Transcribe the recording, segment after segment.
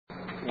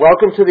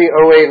Welcome to the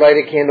OA Light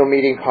a Candle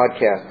Meeting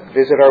podcast.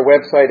 Visit our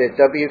website at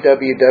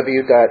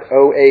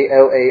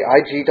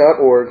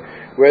www.oalaig.org,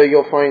 where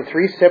you'll find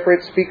 3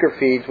 separate speaker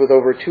feeds with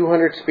over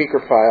 200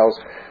 speaker files,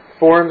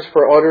 forms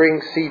for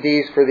ordering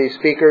CDs for these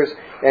speakers,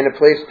 and a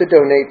place to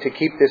donate to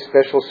keep this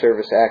special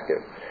service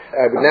active.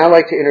 I would now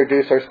like to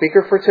introduce our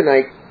speaker for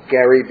tonight,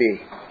 Gary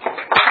B.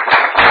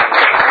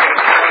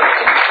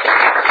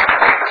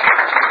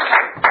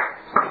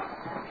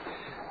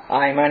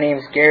 Hi, my name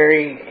is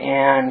Gary,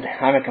 and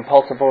I'm a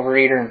compulsive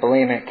overeater and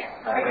bulimic.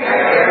 Hi,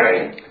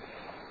 Gary.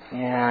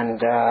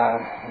 And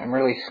I'm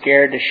really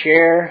scared to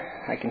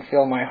share. I can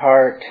feel my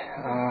heart,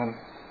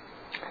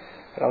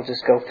 but I'll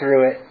just go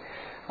through it.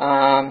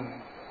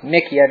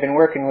 Mickey, I've been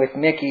working with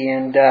Mickey,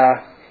 and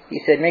he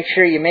said, make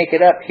sure you make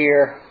it up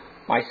here.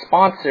 My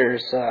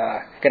sponsor's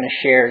going to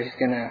share. He's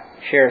going to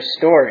share a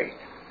story.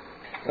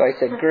 So I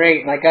said,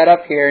 great. And I got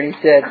up here, and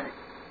he said,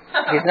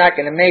 he's not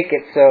going to make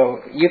it,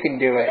 so you can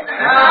do it.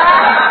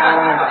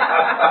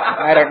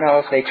 I don't know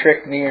if they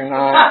tricked me or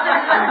not.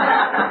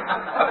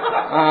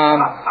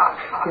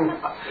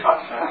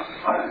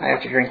 I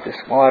have to drink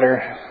this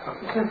water.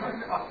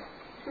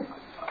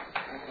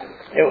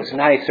 It was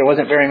nice. There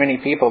wasn't very many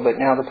people, but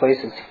now the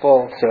place is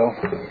full. So,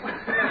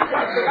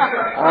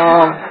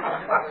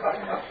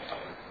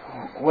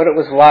 what it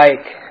was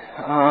like,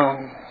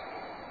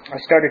 I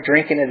started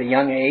drinking at a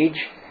young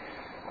age.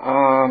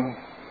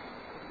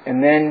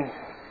 And then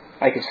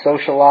I could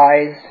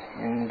socialize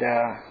and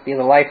be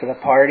the life of the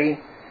party.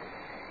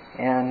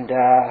 And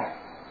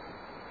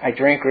I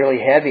drank really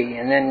heavy,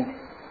 and then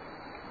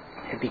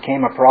it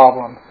became a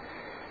problem.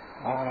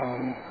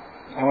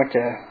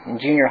 In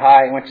junior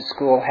high, I went to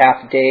school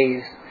half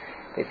days.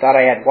 They thought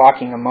I had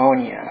walking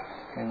pneumonia,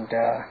 and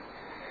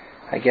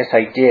I guess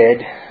I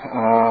did,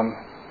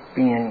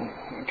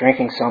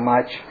 drinking so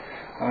much.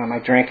 I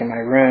drank in my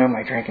room,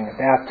 I drank in the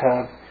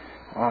bathtub.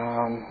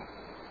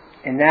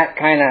 And that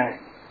kind of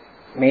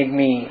made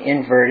me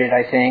inverted,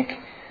 I think.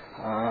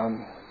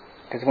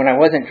 Because when I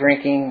wasn't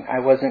drinking, I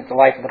wasn't the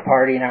life of the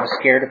party, and I was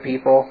scared of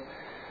people.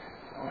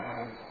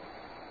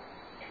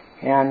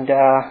 And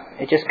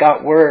it just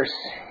got worse.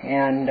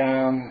 And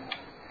I'm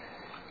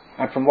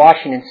from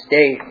Washington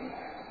State,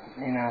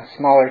 in a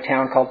smaller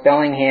town called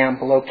Bellingham,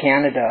 below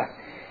Canada.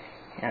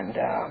 And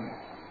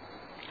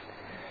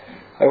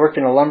I worked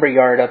in a lumber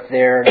yard up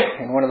there,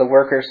 and one of the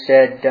workers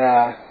said,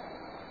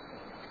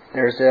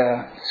 there's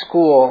a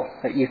school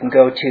that you can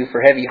go to for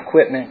heavy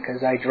equipment,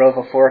 because I drove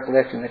a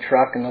forklift in the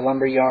truck in the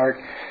lumber yard.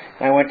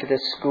 And I went to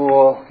this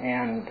school,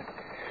 and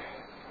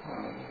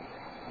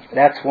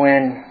that's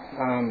when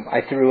I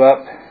threw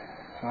up.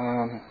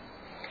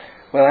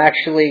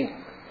 Actually,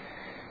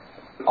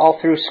 all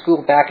through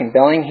school back in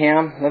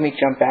Bellingham, let me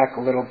jump back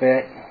a little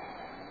bit.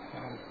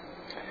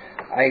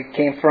 I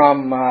came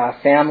from a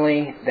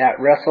family that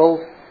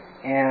wrestled,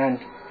 and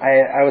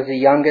I was the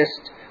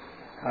youngest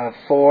of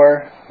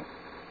 4.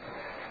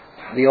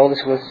 The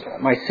oldest was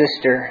my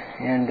sister,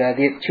 and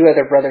the 2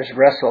 other brothers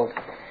wrestled,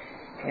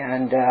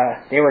 and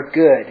they were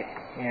good.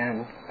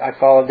 And I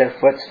followed their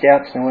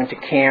footsteps and went to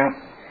camp,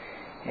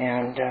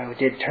 and we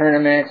did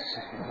tournaments,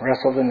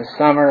 wrestled in the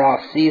summer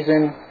off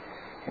season,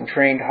 and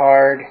trained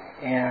hard.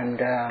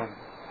 And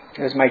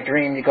it was my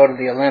dream to go to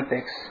the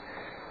Olympics.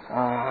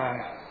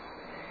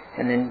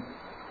 And then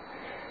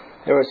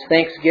there was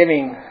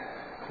Thanksgiving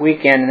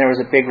weekend, and there was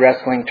a big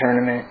wrestling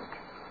tournament,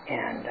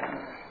 and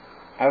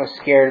I was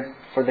scared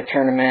for the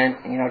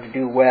tournament, to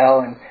do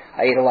well, and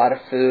I ate a lot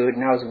of food,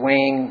 and I was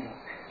weighing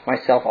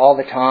myself all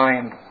the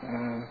time,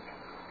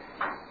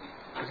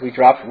 because we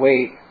dropped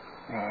weight,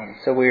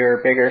 so we were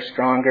bigger,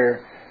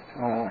 stronger,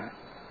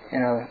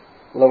 in a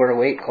lower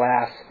weight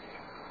class,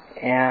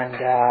 and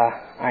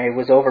I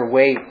was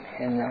overweight,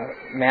 and the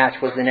match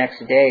was the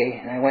next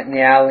day, and I went in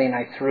the alley, and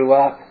I threw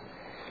up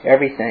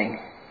everything,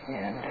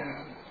 and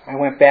I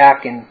went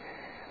back and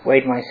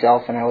weighed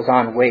myself, and I was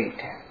on weight,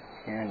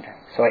 and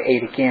so I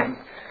ate again.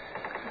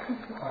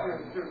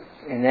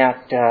 And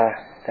that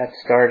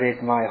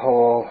started my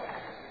whole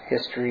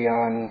history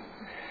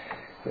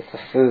with the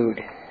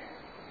food.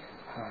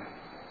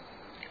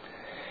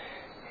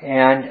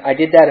 And I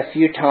did that a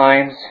few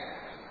times,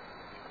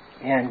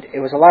 and it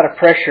was a lot of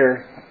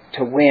pressure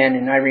to win.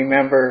 And I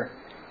remember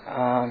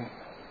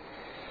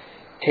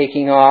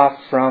taking off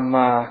from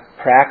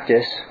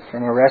practice,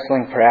 from a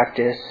wrestling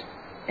practice,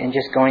 and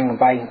just going and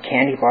buying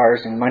candy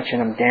bars and munching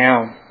them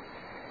down.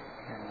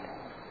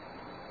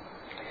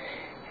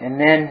 And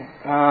then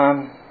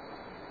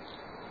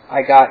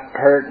I got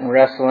hurt in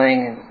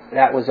wrestling, and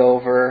that was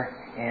over,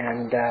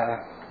 and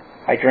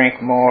I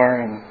drank more,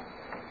 and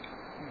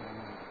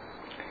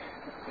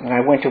I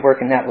went to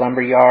work in that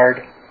lumber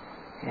yard,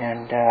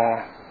 and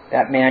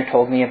that man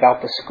told me about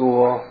the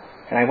school,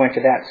 and I went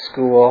to that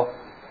school,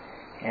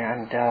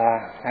 and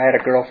I had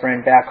a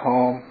girlfriend back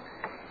home,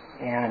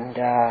 and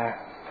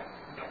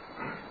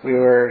we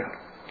were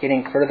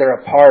getting further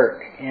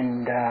apart,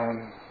 and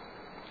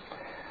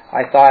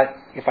I thought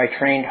if I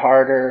trained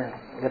harder,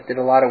 lifted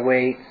a lot of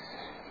weights,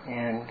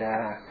 and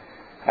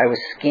I was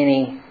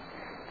skinny,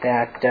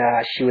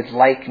 that she would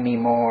like me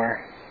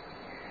more.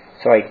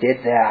 So I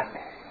did that,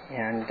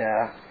 and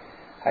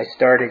I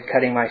started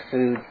cutting my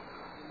food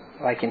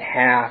like in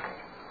half,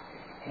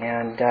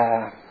 and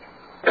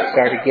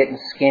started getting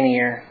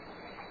skinnier,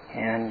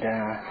 and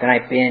then I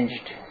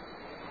binged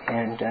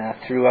and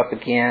threw up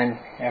again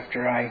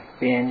after I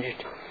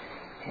binged,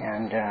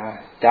 and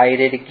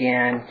dieted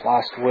again,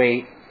 lost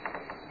weight,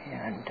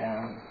 and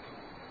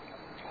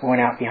went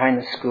out behind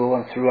the school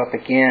and threw up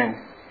again,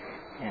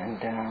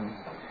 and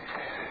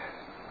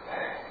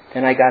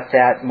then I got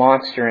that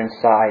monster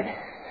inside,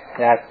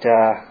 that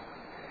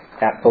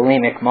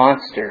bulimic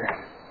monster.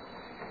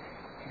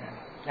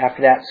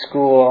 After that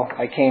school,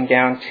 I came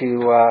down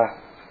to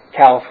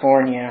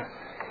California,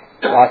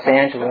 Los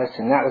Angeles,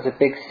 and that was a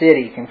big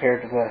city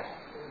compared to the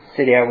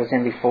city I was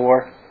in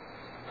before.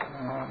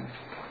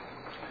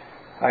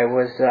 I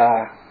was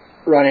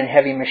running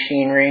heavy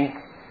machinery,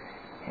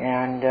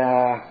 and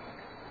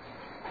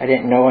I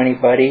didn't know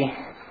anybody,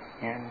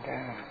 and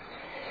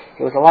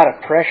it was a lot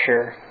of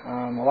pressure,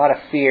 a lot of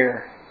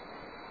fear,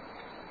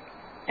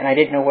 and I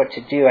didn't know what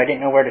to do. I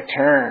didn't know where to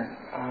turn.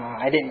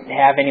 I didn't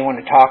have anyone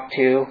to talk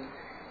to,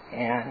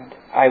 and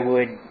I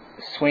would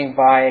swing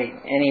by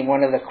any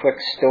one of the quick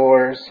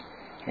stores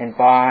and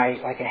buy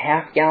like a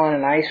half-gallon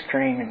of ice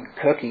cream and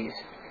cookies,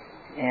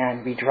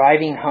 and be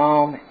driving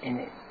home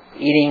and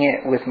eating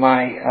it with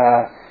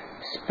my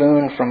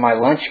spoon from my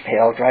lunch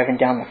pail, driving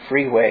down the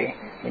freeway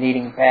and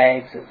eating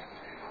bags of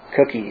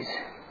cookies.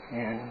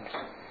 And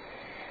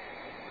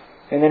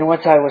then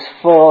once I was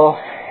full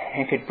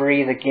and could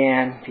breathe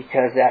again,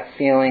 because that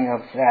feeling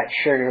of that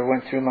sugar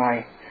went through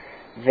my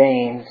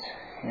veins,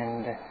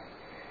 and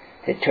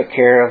it took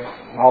care of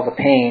all the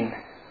pain.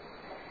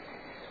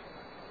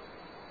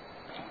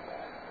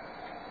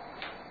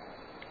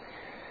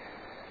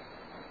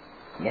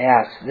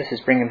 Yes, this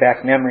is bringing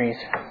back memories.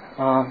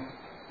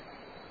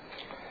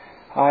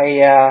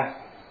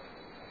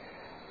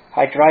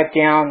 I drive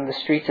down the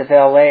streets of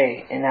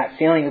LA, and that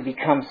feeling would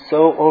become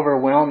so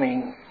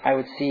overwhelming. I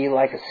would see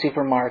like a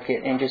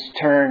supermarket and just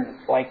turn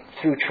like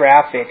through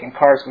traffic, and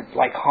cars would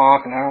like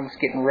honk, and I'd almost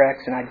get in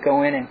wrecks, and I'd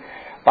go in and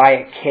buy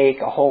a cake,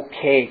 a whole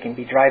cake, and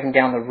be driving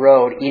down the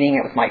road eating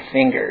it with my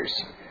fingers.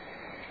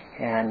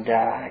 And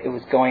it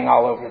was going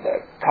all over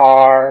the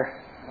car.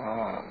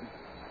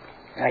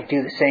 I'd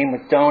do the same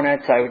with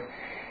donuts.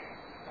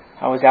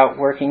 I was out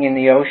working in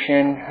the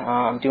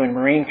ocean, doing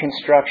marine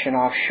construction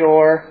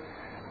offshore.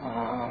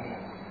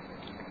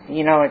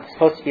 It's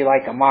supposed to be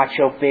like a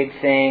macho big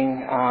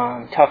thing,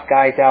 tough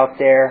guys out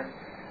there,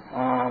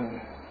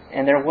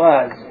 and there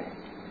was,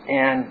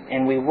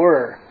 and we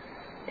were,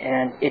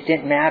 and it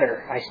didn't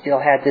matter. I still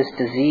had this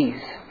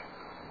disease.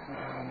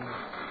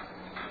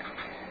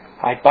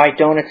 I'd buy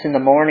donuts in the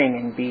morning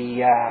and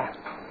be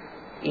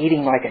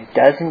eating like a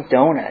dozen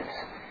donuts,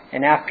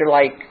 and after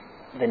like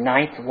the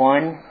 9th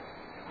one,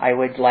 I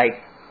would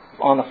like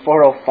on the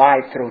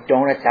 405 throw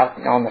donuts out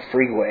on the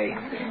freeway.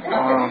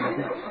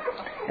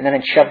 And then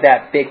I'd shove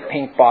that big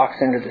pink box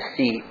under the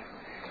seat.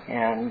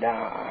 And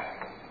I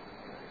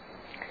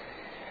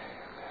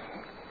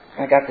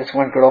got this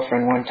one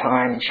girlfriend one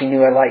time, and she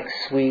knew I liked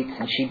sweets,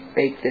 and she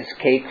baked this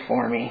cake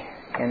for me,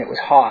 and it was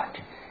hot.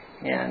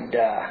 And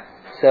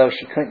so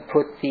she couldn't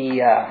put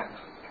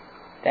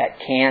that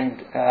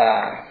canned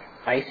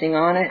icing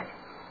on it.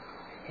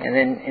 And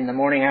then in the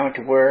morning I went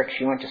to work,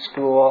 she went to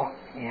school,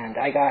 and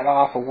I got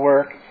off of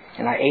work,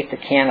 and I ate the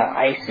can of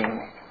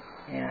icing.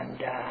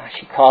 And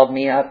she called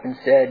me up and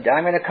said,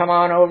 I'm going to come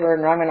on over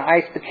and I'm going to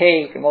ice the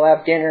cake, and we'll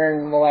have dinner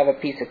and we'll have a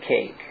piece of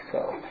cake.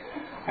 So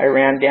I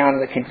ran down to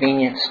the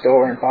convenience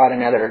store and bought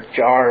another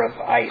jar of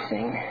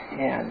icing,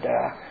 and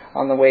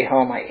on the way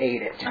home I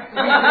ate it.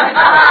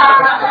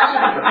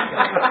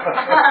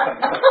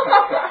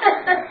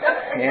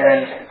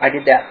 And I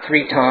did that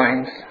 3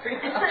 times.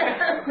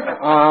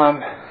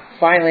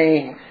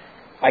 Finally,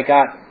 I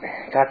got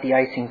the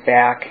icing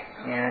back,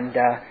 and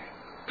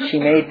she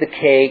made the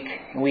cake,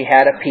 and we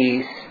had a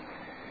piece.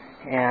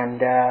 And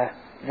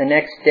the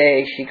next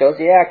day, she goes,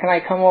 yeah, can I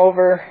come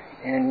over?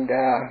 And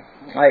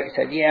I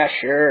said, yeah,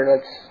 sure,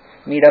 let's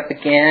meet up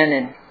again.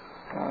 And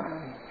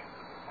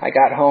I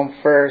got home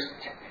first,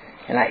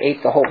 and I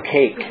ate the whole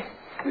cake.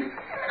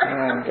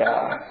 And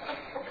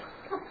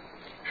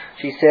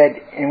she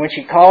said, and when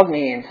she called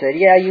me and said,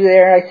 yeah, you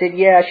there? I said,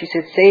 yeah. She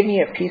said, save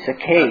me a piece of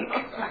cake.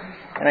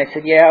 And I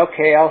said, yeah,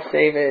 okay, I'll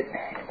save it.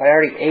 But I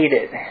already ate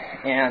it.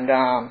 And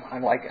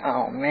I'm like,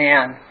 oh,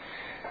 man.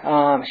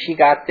 She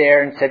got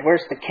there and said,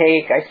 where's the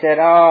cake? I said,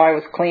 oh, I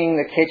was cleaning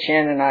the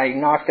kitchen, and I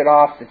knocked it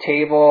off the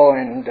table,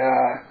 and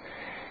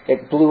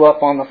it blew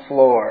up on the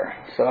floor.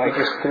 So I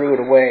just threw it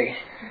away.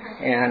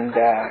 And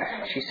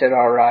she said,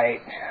 all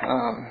right.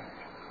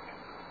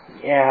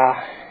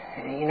 Yeah.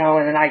 And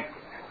then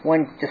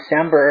one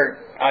December,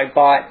 it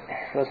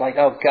was like,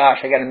 oh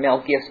gosh, I got to mail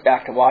gifts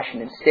back to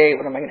Washington State.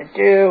 What am I going to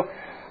do?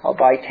 I'll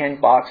buy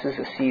 10 boxes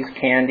of See's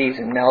candies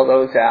and mail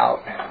those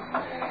out.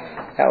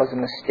 That was a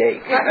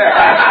mistake.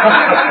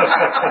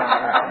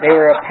 They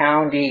were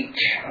 £1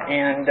 each.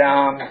 And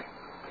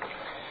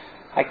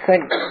I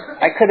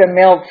could have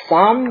mailed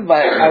some,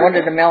 but I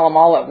wanted to mail them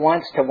all at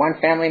once to one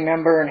family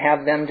member and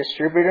have them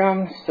distribute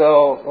them.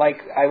 So,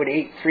 I would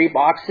eat 3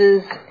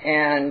 boxes,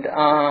 and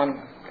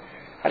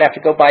I'd have to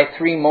go buy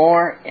 3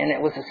 more, and it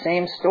was the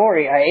same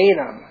story. I ate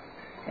them.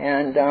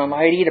 And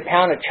I'd eat a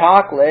pound of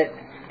chocolate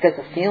because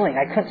the feeling.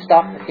 I couldn't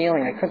stop the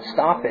feeling. I couldn't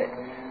stop it.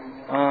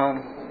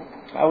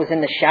 I was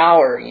in the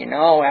shower,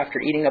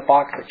 after eating a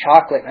box of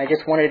chocolate, and I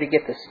just wanted to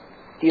get the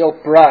steel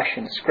brush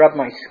and scrub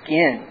my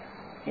skin.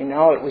 It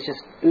was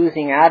just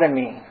oozing out of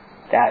me,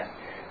 that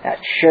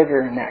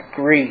sugar and that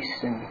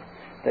grease and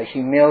the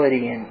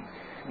humility and,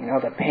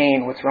 the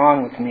pain, what's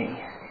wrong with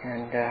me.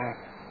 And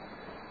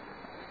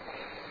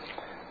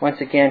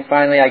once again,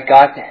 finally I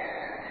got,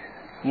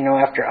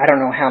 after I don't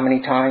know how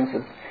many times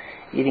of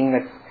eating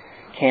the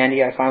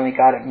candy, I finally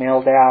got it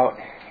mailed out.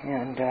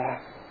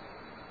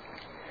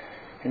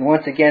 And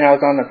once again I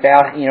was on the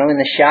bath, in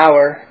the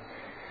shower,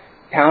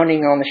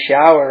 pounding on the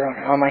shower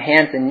on my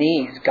hands and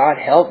knees. God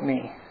help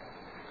me.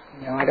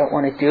 I don't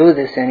want to do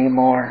this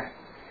anymore.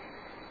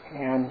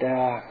 And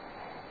I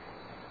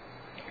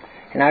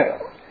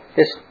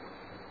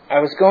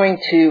was going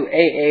to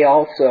AA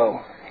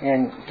also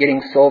and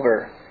getting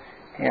sober,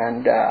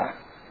 and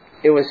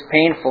it was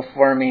painful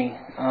for me.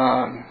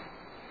 And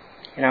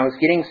I was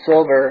getting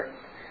sober,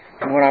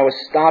 and when I was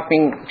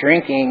stopping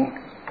drinking,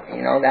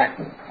 that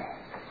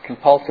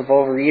compulsive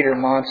overeater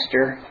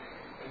monster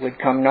would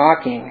come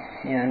knocking,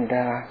 and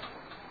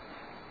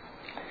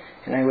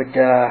I would.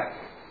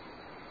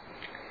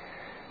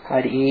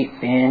 I'd eat,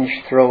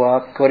 binge, throw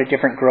up, go to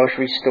different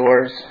grocery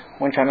stores.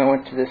 One time I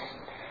went to this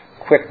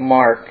Quick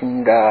Mart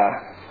and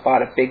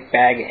bought a big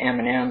bag of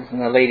M&Ms,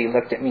 and the lady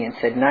looked at me and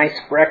said, "Nice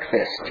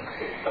breakfast."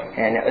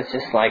 And it was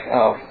just like,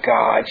 oh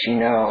God, she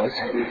knows.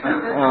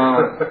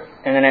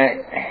 And then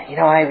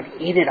I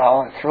would eat it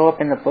all and throw up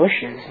in the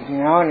bushes,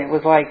 and it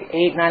was like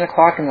 8, 9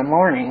 o'clock in the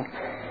morning,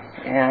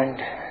 and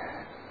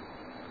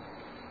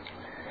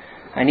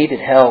I needed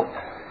help.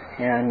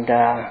 And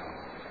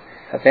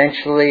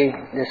eventually,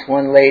 this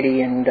one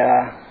lady in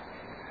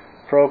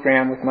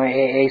program with my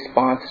AA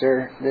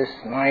sponsor,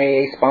 my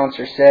AA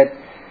sponsor said,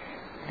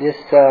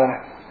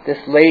 this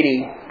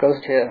lady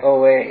goes to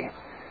OA.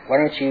 Why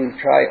don't you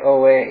try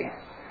OA?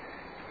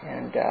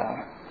 And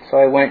so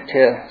I went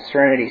to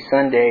Serenity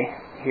Sunday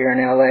here in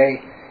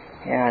LA,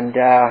 and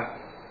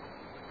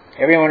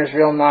everyone was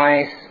real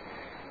nice.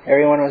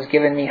 Everyone was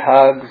giving me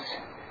hugs,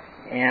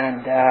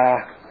 and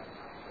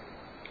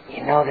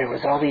there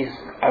was all these,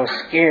 I was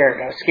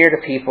scared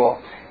of people,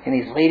 and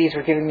these ladies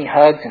were giving me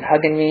hugs and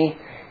hugging me,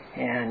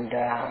 and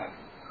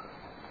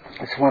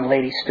this one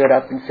lady stood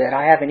up and said,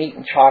 "I haven't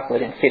eaten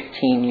chocolate in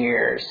 15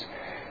 years.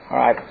 All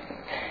right.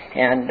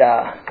 And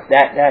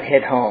that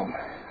hit home.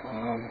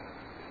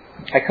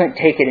 I couldn't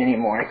take it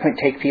anymore. I couldn't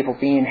take people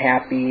being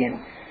happy and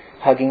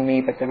hugging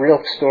me, but the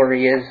real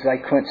story is I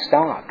couldn't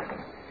stop,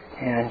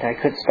 and I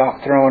couldn't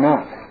stop throwing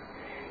up,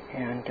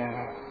 and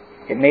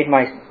it made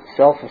my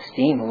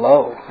self-esteem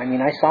low. I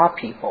mean, I saw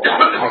people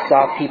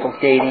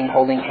dating,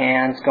 holding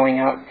hands, going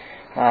out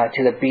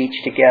to the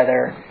beach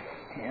together,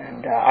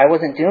 and I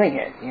wasn't doing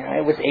it.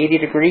 It was 80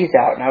 degrees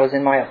out, and I was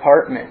in my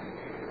apartment,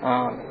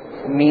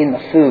 me and the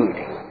food,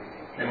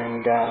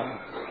 and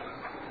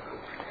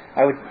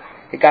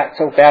it got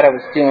so bad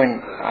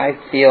I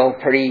feel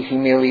pretty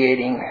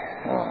humiliating,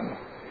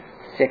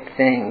 sick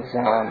things.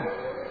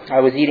 I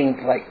was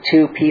eating like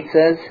 2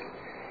 pizzas,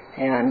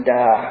 and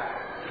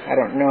I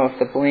don't know if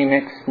the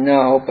bulimics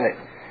know, but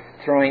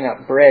throwing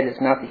up bread is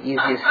not the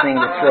easiest thing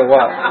to throw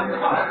up.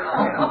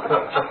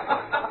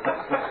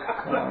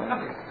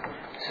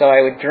 So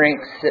I would drink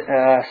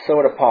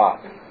soda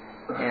pop,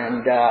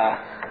 and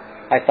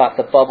I thought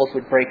the bubbles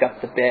would break up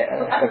the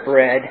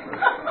bread,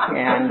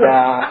 and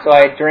so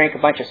I'd drink a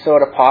bunch of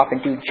soda pop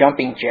and do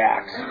jumping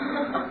jacks,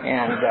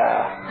 and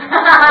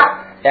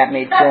that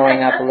made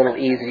throwing up a little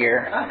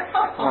easier.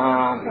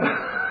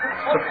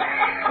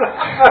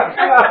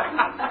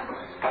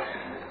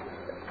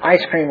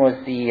 Ice cream was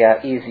the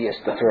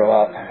easiest to throw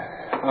up.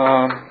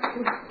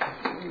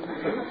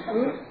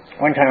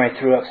 One time I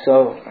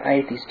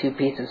ate these 2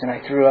 pizzas and I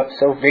threw up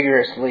so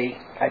vigorously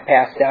I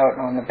passed out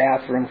on the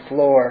bathroom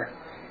floor,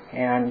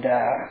 and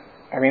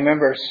I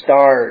remember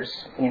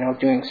stars,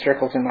 doing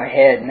circles in my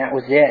head, and that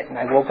was it. And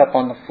I woke up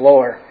on the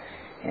floor,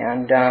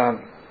 and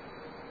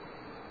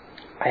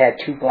I had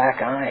 2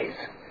 black eyes.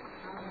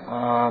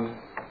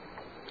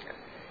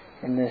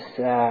 And this,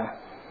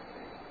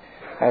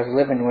 I was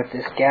living with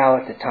this gal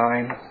at the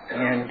time,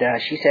 and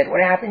she said,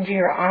 "What happened to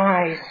your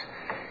eyes?"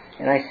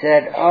 And I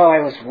said, "Oh, I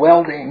was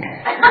welding."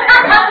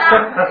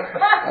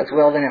 I was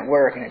welding at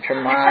work, and it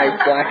turned my eyes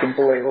black and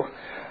blue.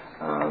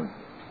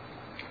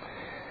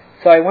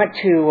 So I went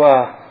to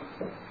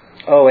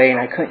OA, and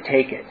I couldn't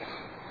take it.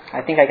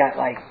 I think I got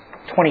like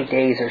 20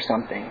 days or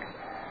something.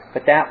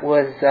 But that's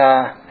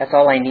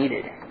all I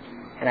needed.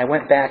 And I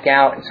went back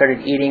out and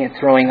started eating and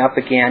throwing up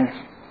again.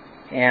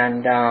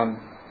 And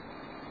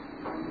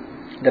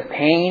the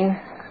pain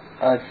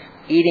of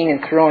eating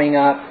and throwing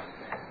up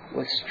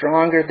was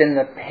stronger than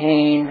the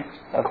pain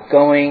of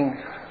going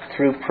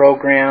through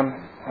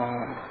program,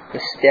 the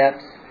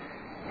steps,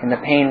 and the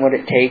pain what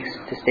it takes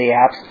to stay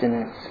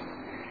abstinent.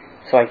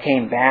 So I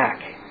came back,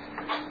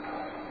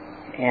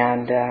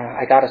 and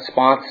I got a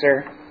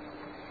sponsor,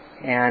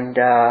 and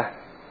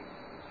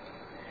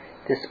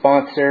this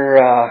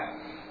sponsor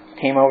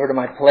came over to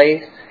my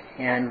place,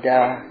 and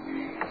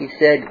he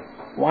said,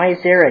 "Why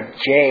is there a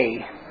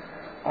J,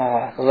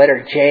 the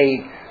letter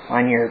J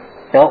on your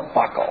belt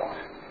buckle?"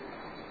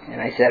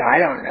 And I said, "I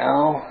don't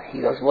know."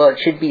 He goes, "Well, it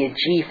should be a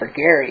G for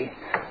Gary."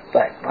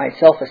 But my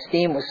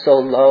self-esteem was so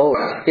low, it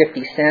was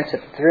 50 cents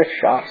at the thrift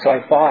shop, so I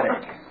bought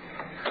it.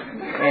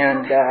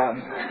 And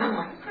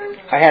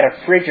I had a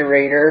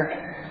refrigerator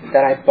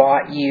that I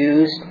bought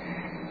used,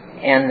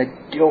 and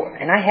the door,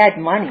 and I had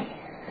money.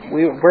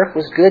 Work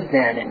was good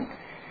then, and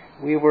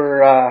we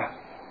were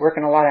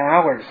working a lot of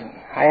hours, and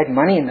I had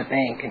money in the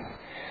bank, and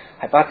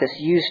I bought this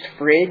used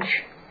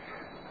fridge.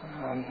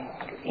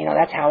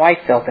 That's how I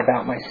felt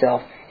about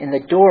myself. And the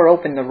door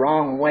opened the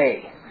wrong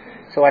way.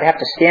 So I'd have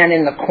to stand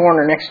in the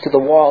corner next to the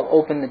wall,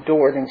 open the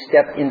door, then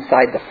step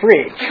inside the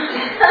fridge.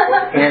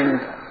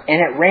 And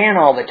it ran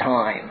all the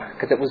time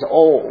because it was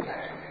old.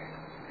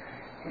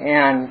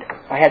 And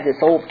I had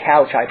this old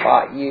couch I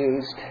bought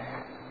used.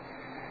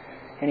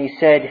 And he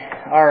said,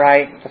 "All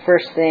right, the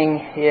first thing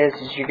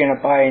is you're going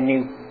to buy a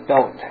new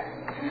belt."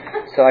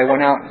 So I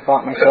went out and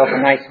bought myself a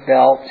nice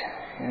belt.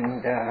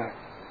 And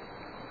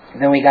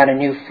then we got a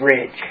new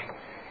fridge.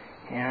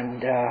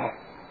 And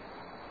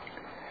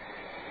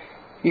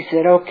he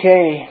said,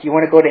 "Okay, you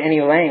want to go to any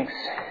lengths?"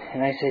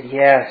 And I said,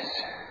 "Yes.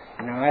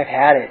 I've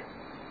had it."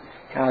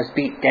 And I was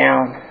beat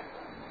down.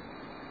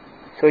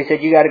 So he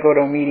said, "You got to go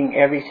to a meeting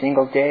every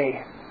single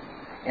day."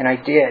 And I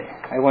did.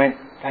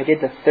 I did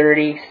the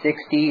 30,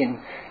 60, and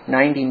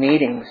 90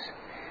 meetings.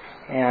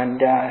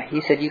 And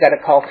he said, "You got to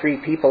call 3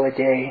 people a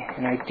day."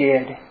 And I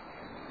did.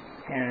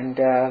 And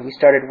we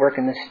started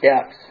working the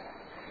steps.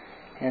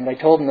 And I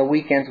told him the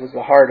weekends was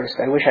the hardest.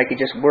 I wish I could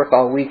just work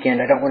all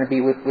weekend. I don't want to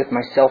be with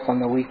myself on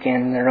the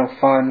weekend. They're no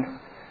fun.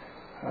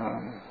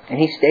 And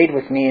he stayed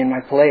with me in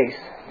my place.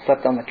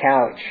 Slept on the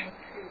couch.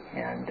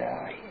 And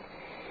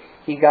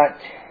he got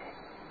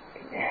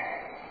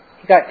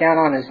down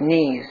on his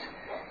knees.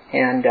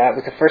 And it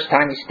was the first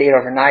time he stayed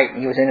overnight. And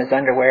he was in his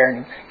underwear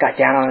and got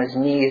down on his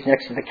knees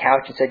next to the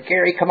couch and said,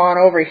 "Gary, come on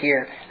over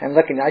here." I'm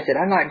looking. I said,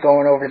 "I'm not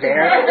going over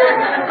there."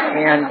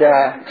 And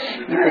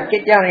he said,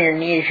 "Get down on your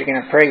knees. You're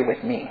going to pray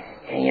with me."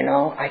 And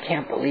I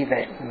can't believe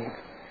it. And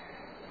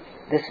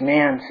this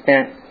man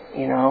spent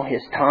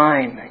his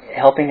time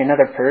helping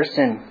another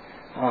person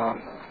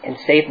and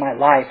saved my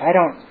life. I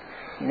don't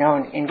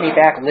and be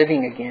back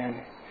living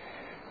again.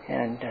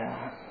 And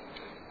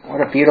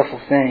what a beautiful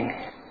thing.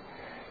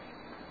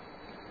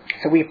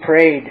 So we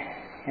prayed,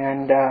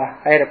 and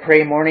I had to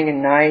pray morning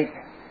and night,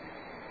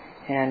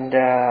 and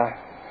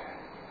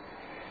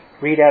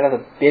read out of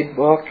the big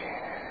book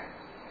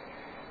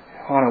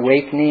on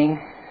awakening,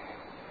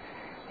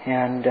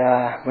 and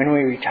when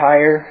we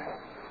retire,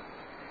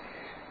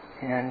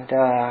 and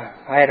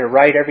I had to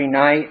write every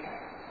night,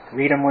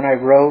 read them when I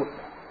wrote,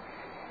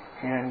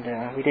 and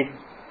we did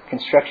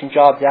construction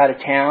jobs out of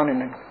town,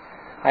 and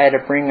I had to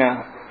bring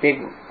a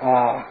big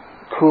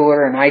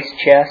cooler and ice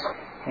chest,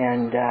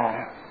 and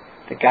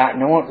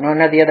none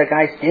of the other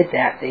guys did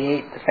that. They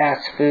ate the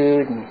fast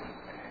food, and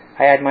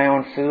I had my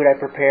own food I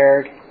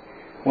prepared.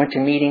 Went to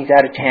meetings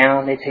out of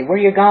town. They'd say, "Where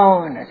are you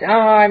going?" I said,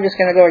 "Oh, I'm just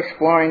going to go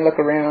exploring, look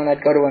around."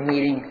 I'd go to a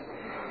meeting,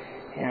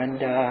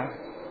 and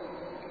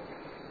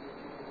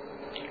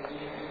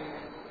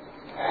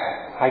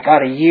I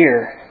got a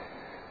year.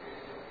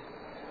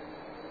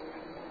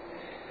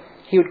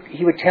 He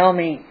would tell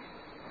me,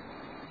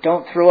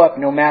 "Don't throw up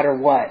no matter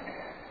what."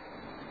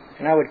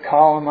 And I would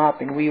call him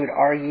up, and we would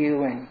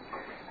argue and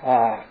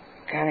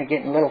kind of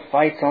get in little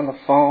fights on the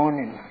phone.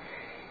 And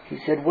he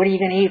said, "What are you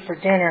going to eat for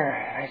dinner?"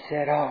 I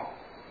said, "I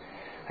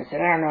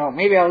don't know.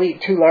 Maybe I'll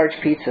eat 2 large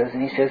pizzas."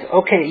 And he says,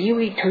 "Okay, you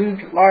eat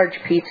 2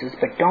 large pizzas,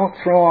 but don't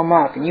throw them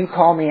up, and you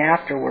call me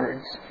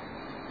afterwards."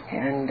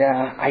 And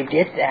I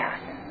did that.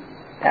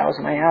 That was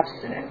my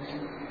abstinence.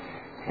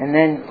 And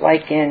then,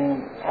 like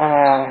in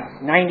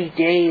 90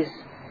 days,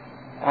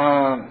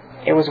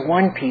 it was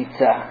 1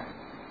 pizza.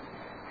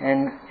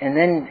 And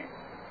then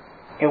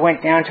it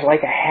went down to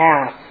like a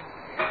half.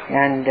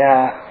 And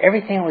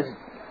everything was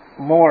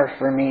more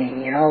for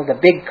me, the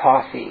big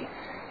coffee.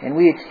 And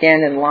we would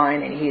stand in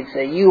line, and he'd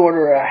say, "You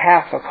order a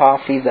half a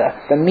coffee,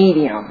 the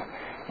medium."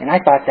 And I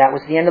thought that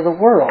was the end of the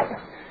world.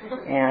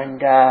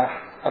 And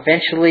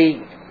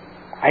eventually,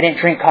 I didn't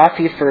drink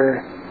coffee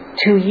for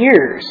 2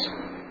 years.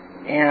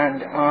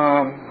 And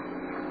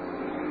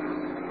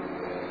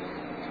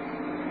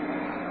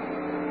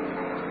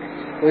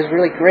it was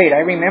really great. I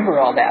remember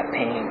all that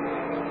pain.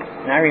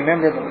 And I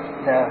remember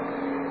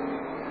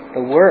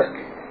the work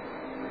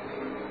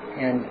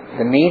and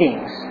the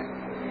meetings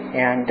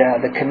and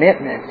the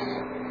commitments.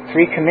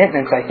 3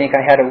 commitments I think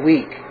I had a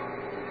week.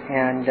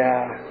 And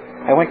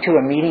I went to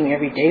a meeting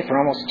every day for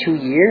almost 2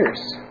 years.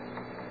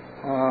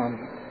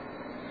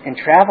 And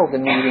traveled the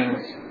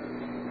meetings.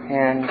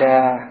 And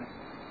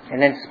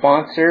and then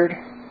sponsored,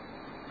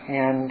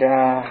 and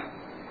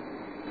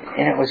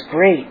it was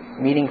great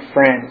meeting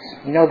friends.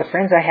 You know, the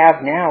friends I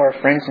have now are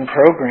friends in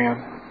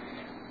program.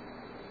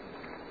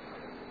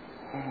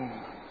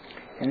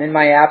 And then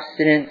my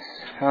abstinence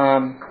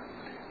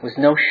was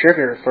no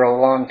sugar for a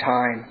long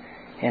time,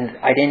 and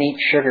I didn't eat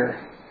sugar,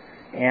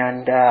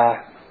 and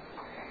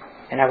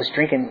I was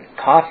drinking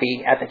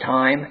coffee at the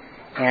time,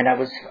 and I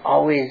was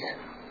always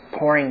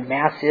pouring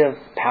massive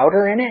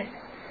powder in it.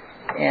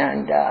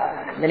 And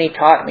then he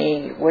taught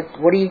me,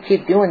 what do you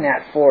keep doing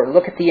that for?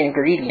 Look at the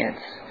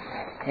ingredients.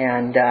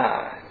 And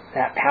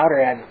that powder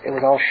it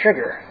was all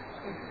sugar.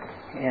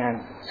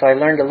 And so I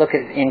learned to look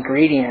at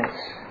ingredients.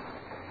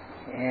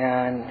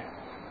 And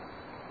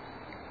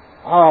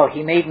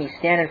he made me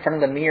stand in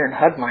front of the mirror and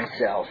hug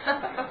myself.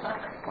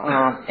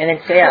 And then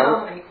say,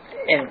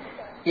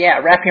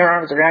 wrap your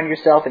arms around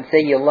yourself and say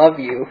you love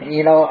you. And,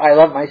 you know, I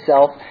love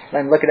myself, and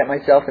I'm looking at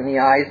myself in the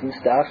eyes and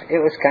stuff. It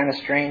was kind of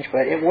strange,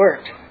 but it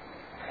worked.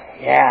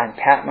 Yeah, and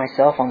pat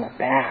myself on the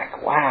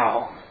back.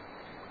 Wow.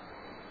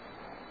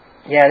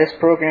 Yeah, this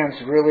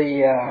program's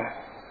really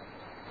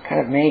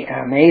kind of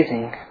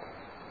amazing.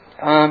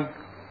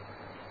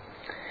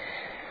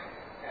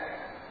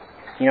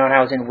 You know, when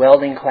I was in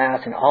welding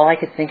class, and all I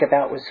could think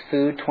about was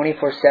food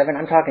 24/7.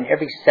 I'm talking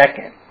every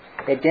second.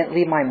 It didn't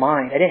leave my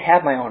mind. I didn't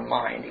have my own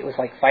mind. It was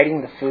like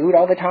fighting the food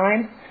all the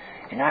time.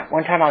 And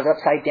one time I was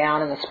upside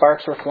down, and the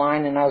sparks were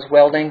flying, and I was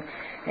welding,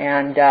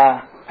 and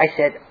I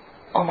said,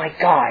 "Oh my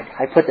God."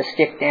 I put the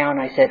stick down.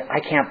 I said, "I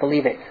can't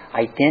believe it.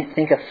 I didn't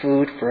think of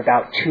food for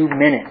about 2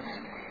 minutes."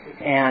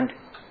 And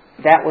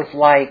that was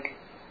like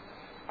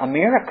a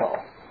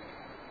miracle.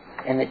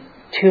 And the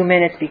 2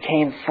 minutes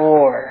became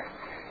 4,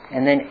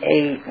 and then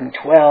 8 and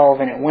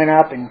 12, and it went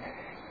up. And,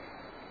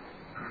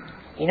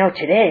 you know,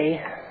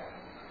 today,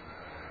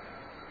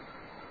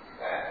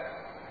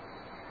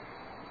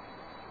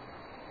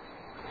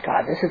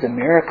 God, this is a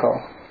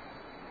miracle.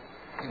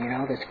 You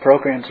know, this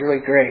program's really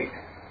great.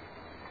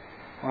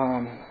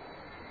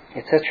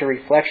 It's such a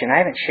reflection. I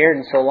haven't shared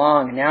in so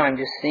long, and now I'm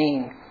just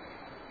seeing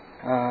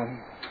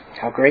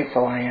how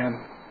grateful I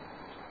am.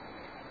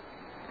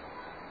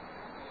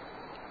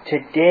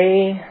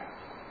 Today,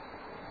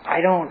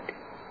 I don't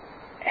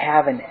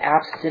have an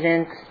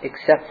abstinence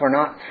except for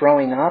not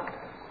throwing up.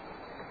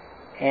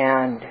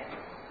 And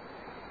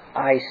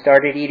I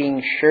started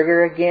eating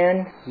sugar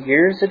again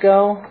years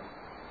ago.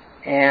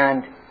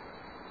 And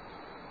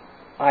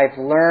I've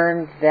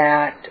learned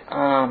that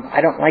I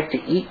don't like to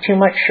eat too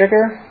much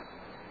sugar.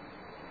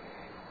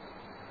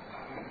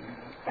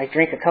 I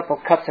drink a couple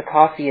cups of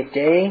coffee a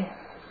day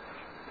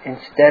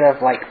instead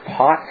of like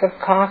pots of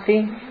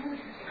coffee.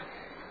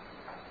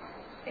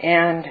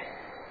 And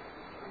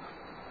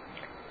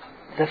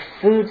the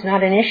food's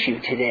not an issue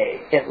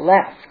today. It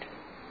left.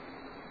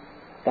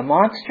 The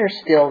monster's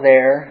still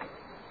there,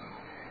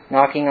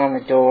 knocking on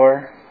the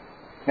door,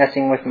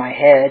 messing with my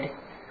head.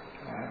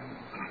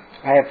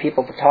 I have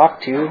people to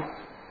talk to.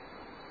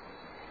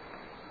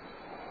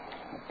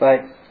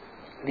 But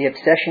the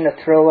obsession to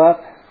throw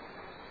up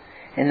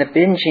and the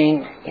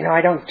binging, you know,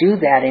 I don't do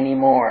that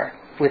anymore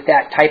with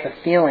that type of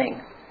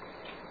feeling.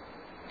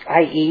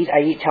 I eat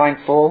till I'm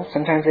full.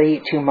 Sometimes I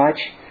eat too much,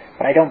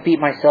 but I don't beat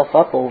myself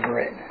up over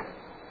it.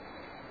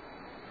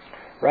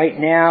 Right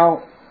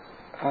now,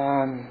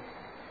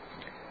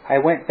 I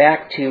went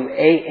back to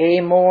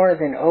AA more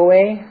than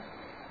OA.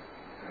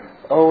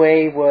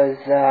 OA was,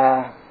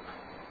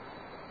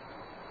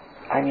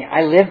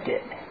 I lived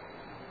it.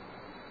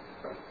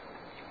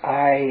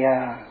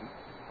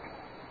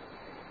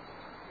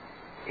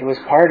 It was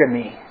part of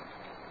me.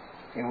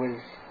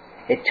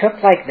 It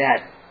took like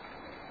that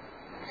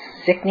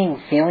sickening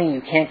feeling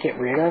you can't get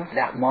rid of,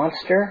 that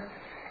monster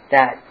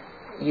that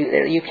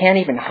you can't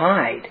even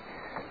hide.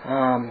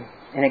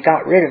 And it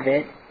got rid of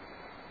it.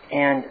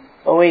 And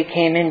OA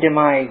came into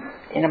my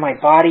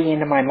body,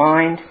 into my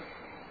mind,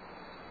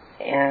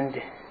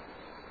 and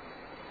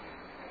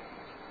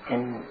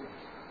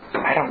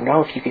I don't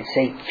know if you could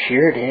say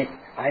cured it.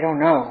 I don't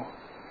know.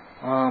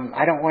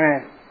 I don't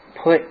want to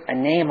put a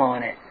name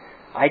on it.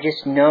 I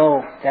just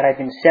know that I've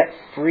been set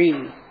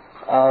free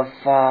of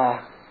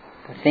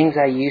the things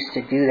I used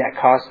to do that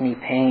caused me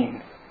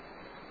pain.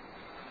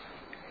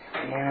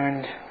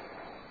 And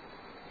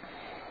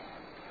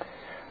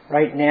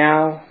right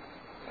now,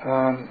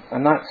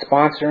 I'm not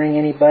sponsoring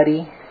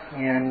anybody,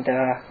 and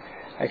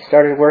I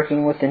started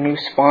working with a new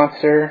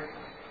sponsor.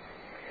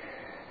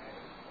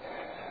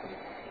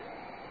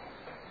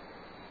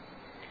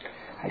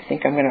 I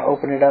think I'm going to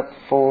open it up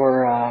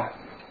for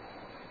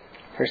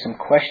some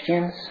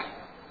questions,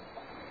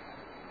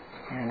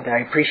 and I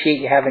appreciate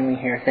you having me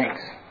here.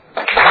 Thanks.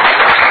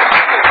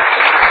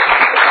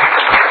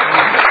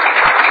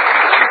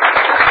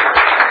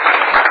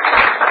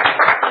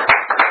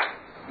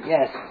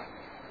 Yes.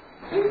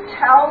 Do you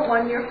tell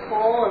when you're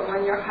full and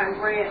when you're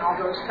hungry and all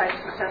those types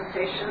of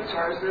sensations,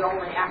 or is it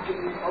only after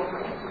you've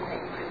overeaten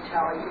that you can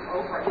tell you've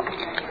overeaten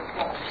and you're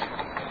full?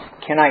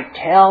 Can I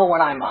tell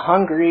when I'm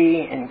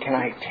hungry, and can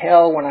I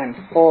tell when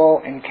I'm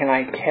full, and can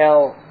I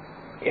tell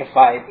if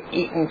I've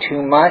eaten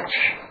too much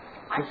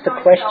is the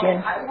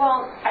question.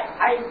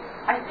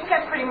 I think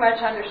I pretty much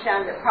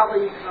understand that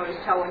probably you can always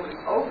tell when you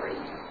overeat.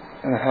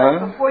 Uh-huh.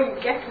 But before you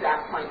get to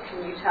that point,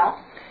 can you tell?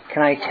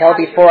 Can I tell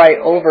before I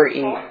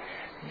overeat?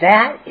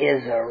 That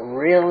is a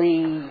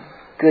really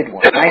good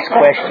one. Nice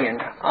question.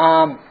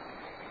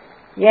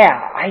 Yeah,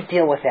 I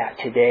deal with that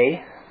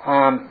today.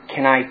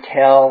 Can I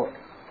tell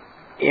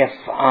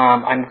if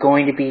I'm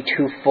going to be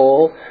too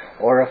full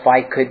or if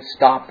I could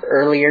stop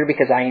earlier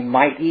because I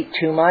might eat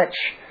too much?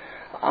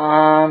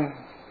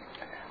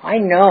 I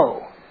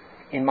know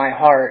in my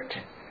heart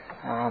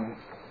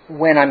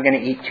when I'm going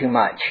to eat too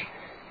much.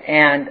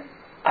 And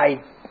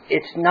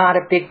it's not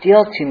a big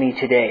deal to me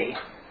today.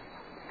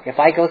 If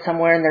I go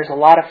somewhere and there's a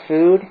lot of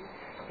food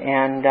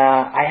and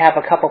I have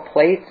a couple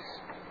plates,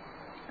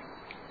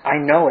 I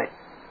know it.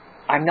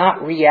 I'm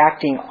not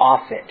reacting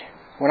off it.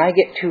 When I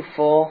get too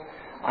full,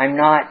 I'm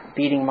not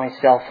beating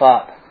myself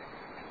up.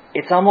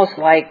 It's almost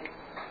like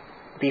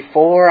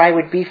before I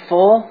would be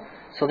full,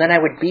 so then I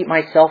would beat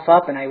myself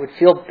up and I would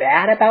feel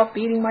bad about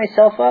beating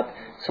myself up,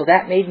 so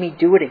that made me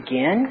do it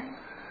again.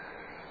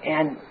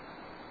 And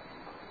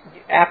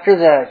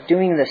after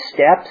doing the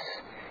steps,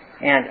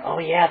 and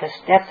the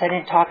steps, I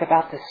didn't talk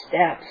about the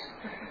steps.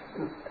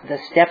 The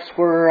steps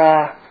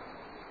were,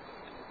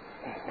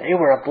 they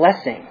were a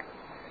blessing.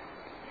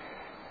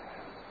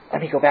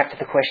 Let me go back to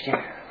the question.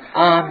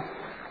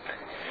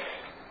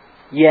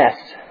 Yes,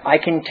 I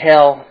can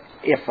tell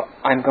if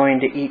I'm going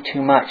to eat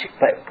too much.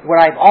 But what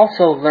I've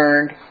also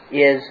learned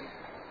is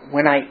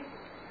when I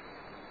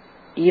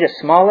eat a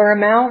smaller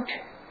amount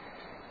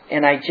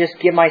and I just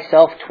give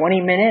myself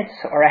 20 minutes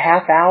or a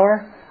half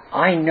hour,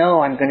 I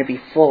know I'm going to be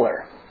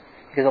fuller.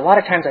 Because a lot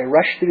of times I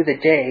rush through the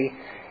day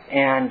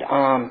and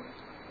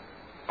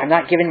I'm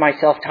not giving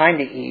myself time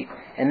to eat.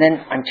 And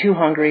then I'm too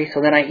hungry,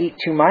 so then I eat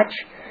too much.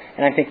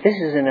 And I think this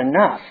isn't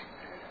enough.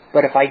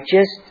 But if I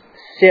just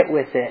sit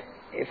with it,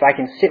 if I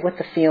can sit with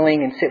the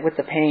feeling and sit with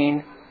the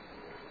pain,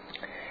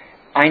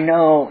 I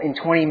know in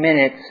 20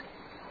 minutes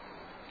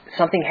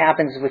something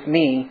happens with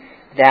me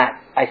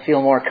that I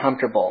feel more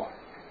comfortable.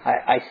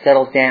 I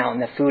settle down.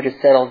 The food has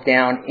settled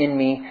down in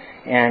me,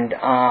 and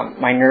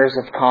my nerves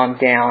have calmed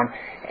down,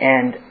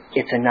 and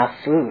it's enough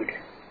food.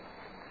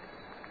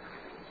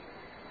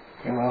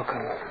 You're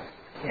welcome.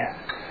 Yeah.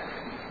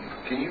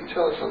 Can you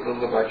tell us a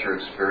little about your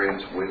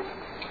experience with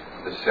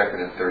the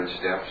second and third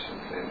steps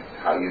and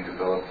how you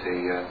developed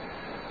a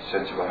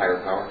sense of a higher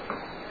power?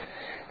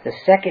 The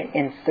second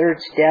and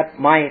third step,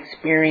 my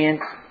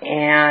experience,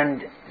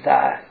 and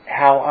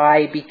how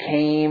I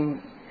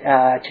became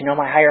to know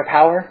my higher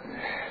power.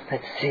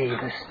 Let's see,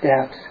 the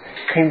steps.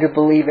 Came to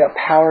believe a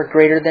power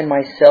greater than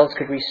myself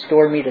could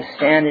restore me to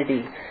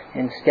sanity.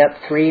 And step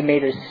 3,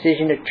 made a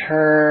decision to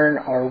turn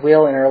our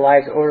will and our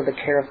lives over to the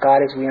care of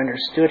God as we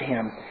understood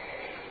Him.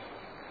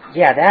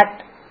 Yeah,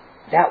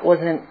 that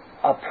wasn't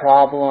a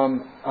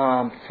problem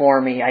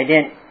for me. I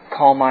didn't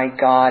call my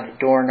God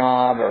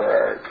doorknob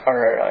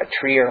or a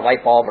tree or a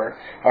light bulb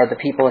or the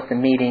people at the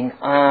meeting.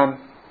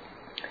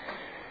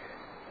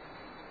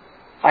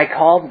 I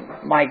called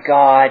my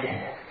God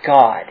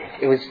God.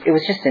 It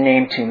was just a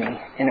name to me,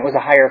 and it was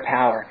a higher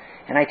power.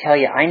 And I tell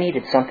you, I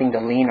needed something to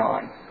lean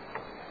on.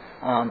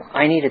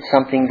 I needed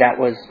something that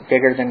was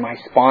bigger than my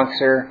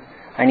sponsor.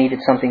 I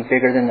needed something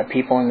bigger than the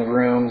people in the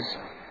rooms.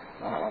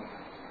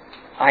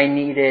 I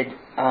needed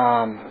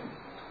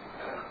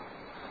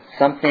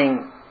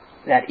something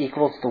that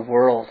equals the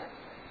world.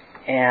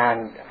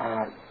 And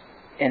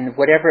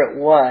whatever it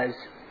was,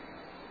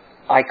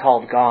 I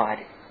called God.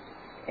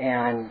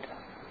 And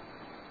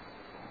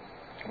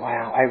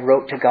wow, I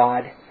wrote to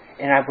God.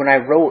 And when I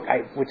wrote,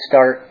 I would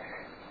start,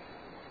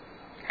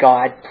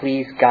 God,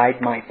 please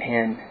guide my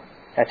pen.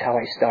 That's how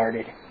I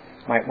started.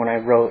 When I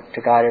wrote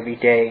to God every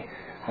day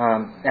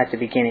at the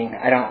beginning.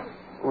 I don't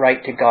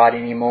write to God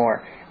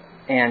anymore.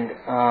 And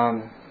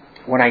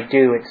when I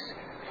do, it's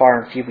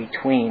far and few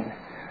between.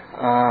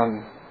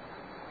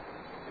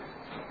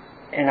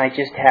 And I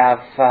just have,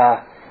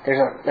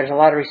 there's a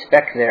lot of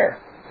respect there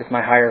with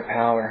my higher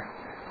power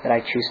that I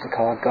choose to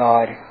call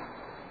God.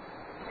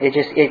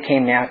 It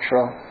came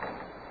natural.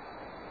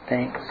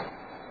 Thanks.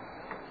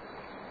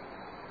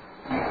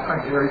 Hi,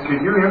 Gary.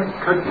 Could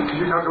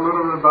you talk a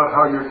little bit about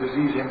how your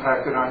disease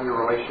impacted on your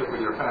relationship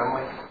with your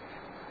family?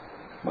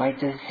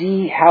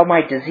 How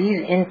my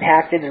disease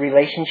impacted the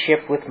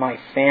relationship with my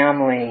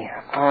family.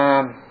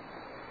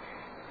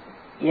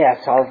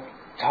 Yes, I'll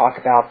talk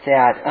about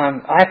that.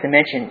 I have to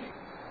mention,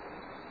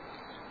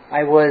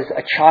 I was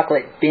a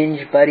chocolate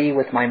binge buddy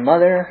with my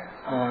mother.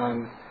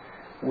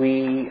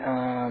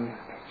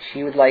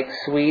 She would like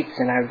sweets,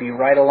 and I would be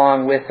right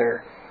along with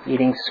her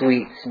eating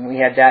sweets, and we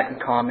had that in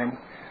common.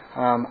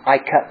 I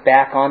cut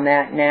back on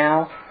that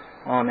now.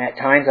 At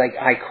times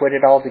I quit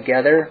it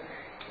altogether,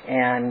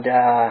 and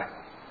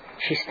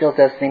she still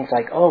does things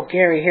like, oh,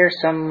 Gary, here's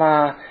some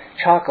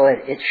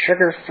chocolate. It's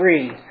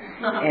sugar-free.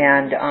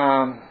 And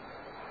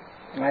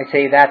I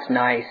say, that's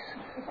nice.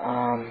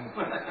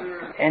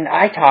 And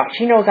I talk.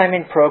 She knows I'm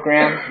in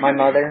program, my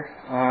mother.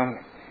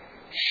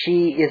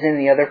 she is in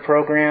the other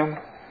program,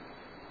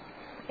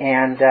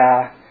 and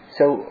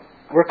so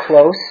we're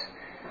close.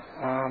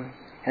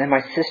 And then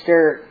my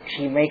sister,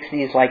 she makes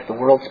these like the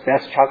world's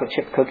best chocolate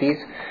chip cookies.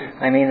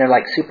 I mean, they're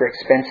like super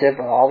expensive,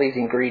 all these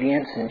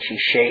ingredients, and she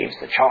shaves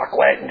the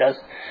chocolate and does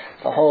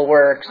the whole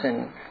works.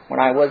 And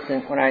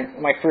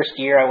my first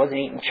year, I wasn't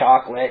eating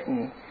chocolate,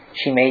 and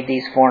she made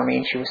these for me,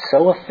 and she was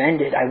so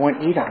offended I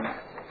wouldn't eat them.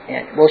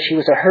 And well, she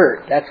was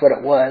hurt. That's what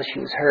it was. She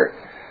was hurt.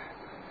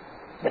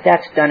 But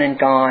that's done and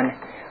gone.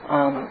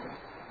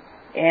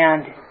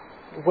 And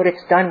what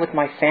it's done with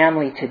my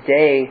family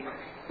today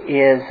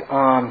is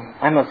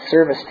I'm of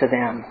service to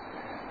them.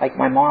 Like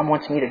my mom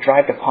wants me to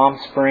drive to Palm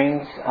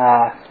Springs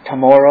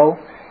tomorrow,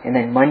 and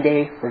then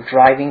Monday we're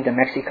driving to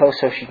Mexico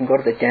so she can go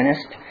to the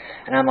dentist.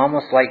 And I'm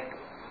almost like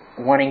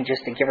wanting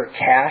just to give her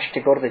cash to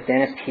go to the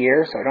dentist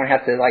here, so I don't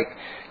have to like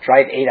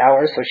drive 8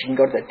 hours so she can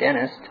go to the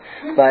dentist.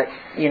 But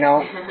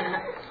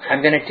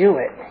I'm going to do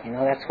it.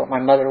 That's what my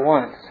mother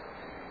wants.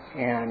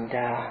 And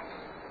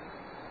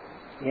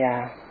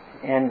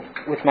and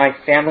with my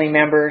family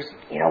members,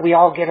 we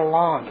all get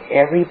along.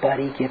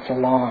 Everybody gets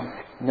along.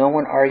 No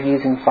one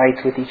argues and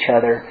fights with each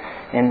other.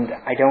 And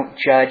I don't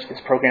judge. This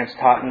program's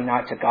taught me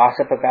not to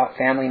gossip about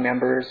family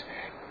members,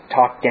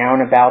 talk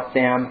down about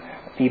them,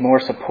 be more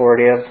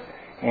supportive,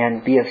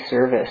 and be of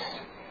service.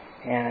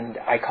 And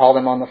I call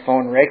them on the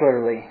phone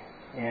regularly.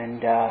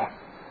 And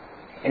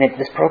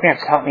this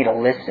program's taught me to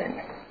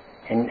listen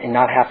and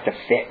not have to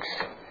fix.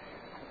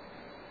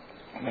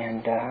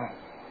 And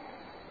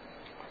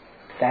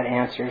that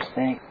answers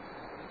things.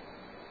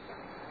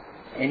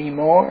 Any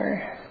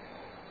more?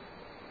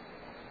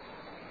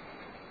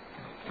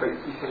 Wait,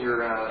 you said you're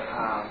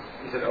gonna.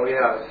 You said, the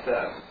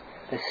steps.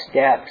 The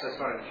steps. That's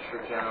not for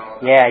general.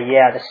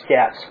 Yeah, the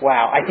steps.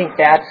 Wow, I think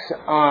that's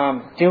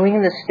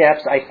doing the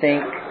steps. I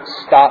think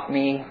stopped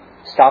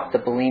the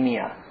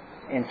bulimia,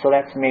 and so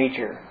that's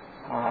major.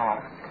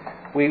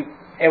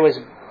 It was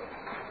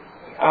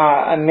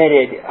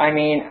admitted. I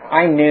mean,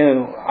 I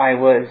knew I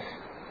was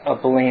a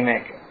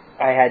bulimic.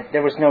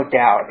 There was no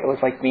doubt. It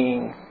was like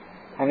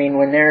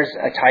when there's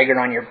a tiger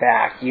on your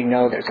back,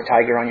 there's a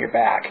tiger on your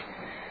back.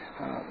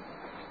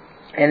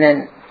 And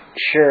then,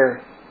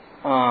 sure,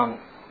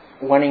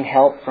 wanting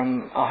help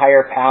from a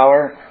higher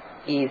power,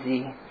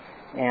 easy.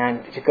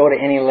 And to go to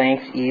any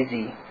lengths,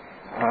 easy.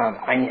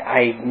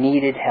 I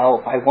needed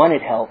help. I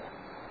wanted help.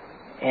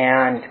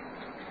 And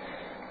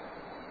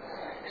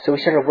so we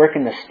started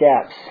working the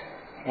steps.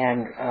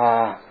 And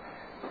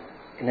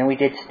then we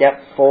did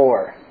step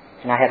 4.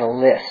 And I had a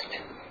list.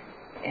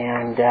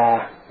 And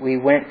we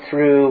went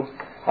through,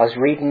 I was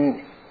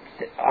reading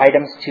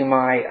items to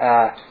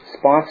my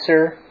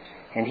sponsor,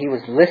 and he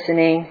was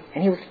listening,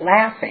 and he was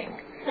laughing.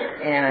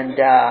 And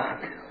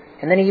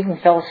then he even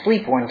fell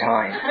asleep one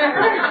time.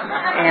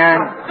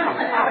 And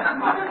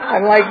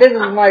I'm like, this is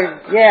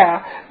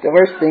the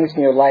worst things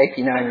in your life,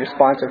 and your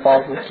sponsor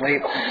falls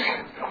asleep.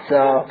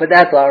 So, but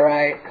that's all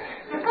right.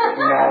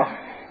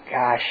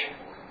 Gosh.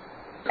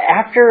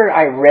 After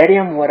I read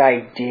him what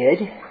I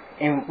did,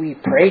 and we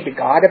prayed to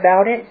God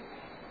about it,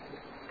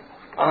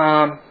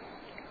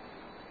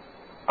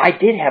 I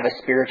did have a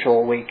spiritual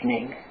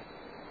awakening.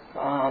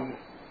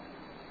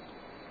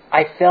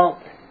 I felt...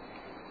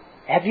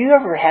 Have you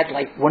ever had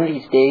like one of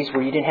these days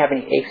where you didn't have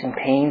any aches and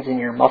pains in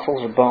your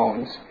muscles or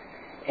bones,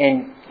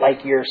 and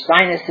like your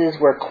sinuses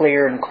were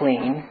clear and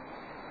clean,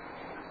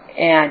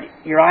 and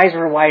your eyes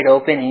were wide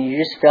open, and you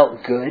just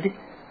felt good?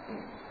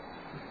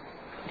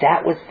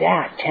 That was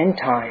 10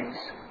 times.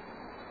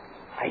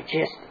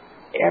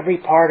 Every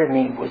part of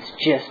me was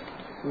just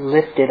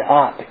lifted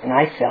up, and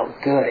I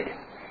felt good,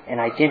 and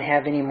I didn't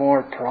have any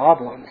more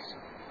problems.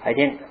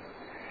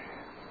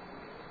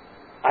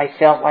 I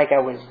felt like I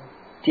was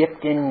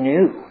dipped in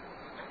new.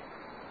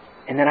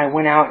 And then I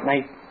went out and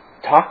I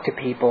talked to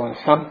people, and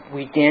some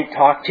we didn't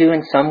talk to,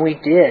 and some we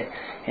did,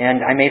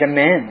 and I made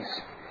amends.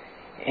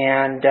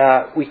 And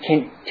we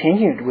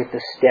continued with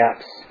the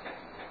steps.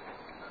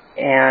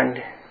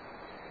 And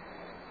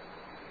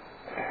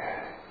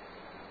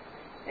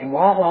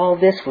while all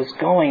this was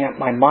going,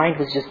 my mind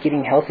was just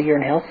getting healthier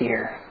and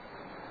healthier.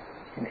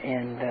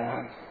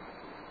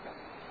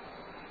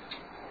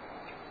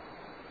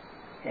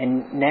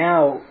 And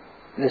now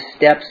the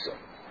steps,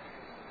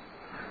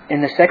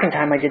 and the second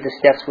time I did the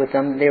steps with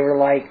them, they were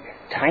like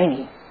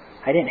tiny.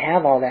 I didn't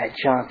have all that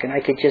junk, and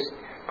I could just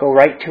go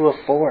right to a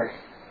 4th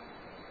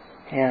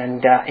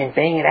and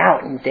bang it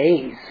out in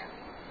days.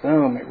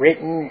 Boom,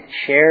 written,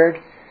 shared,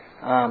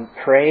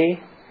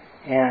 pray,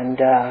 and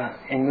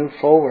move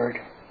forward.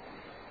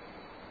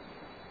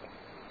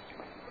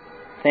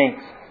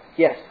 Thanks.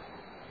 Yes?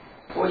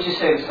 What would you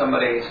say to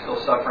somebody still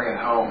suffering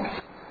at home?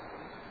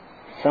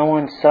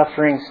 Someone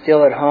suffering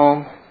still at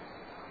home?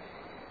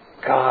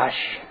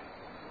 Gosh,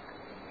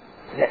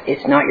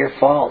 it's not your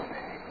fault,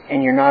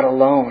 and you're not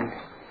alone.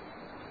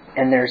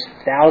 And there's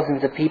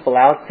thousands of people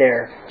out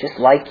there just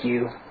like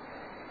you.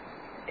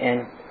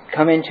 And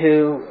come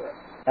into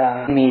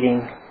a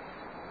meeting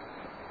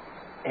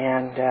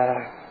and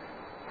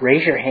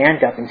raise your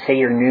hand up and say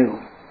you're new.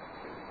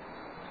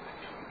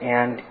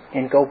 and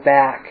go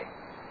back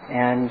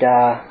and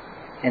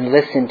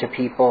listen to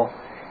people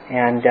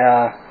and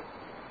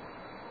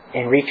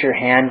reach your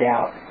hand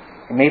out.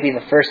 And maybe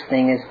the first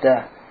thing is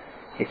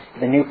if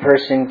the new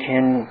person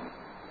can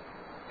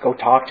go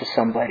talk to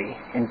somebody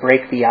and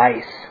break the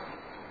ice.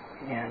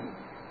 And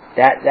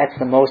that's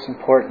the most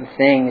important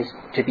thing, is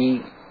to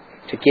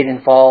get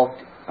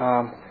involved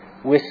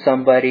with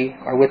somebody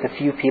or with a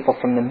few people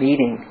from the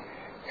meeting,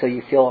 so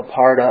you feel a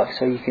part of,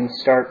 so you can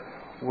start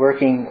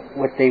working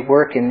what they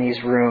work in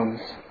these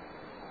rooms.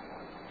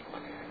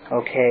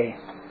 Okay,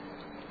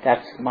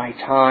 that's my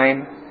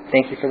time.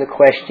 Thank you for the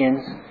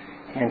questions,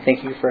 and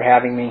thank you for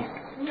having me.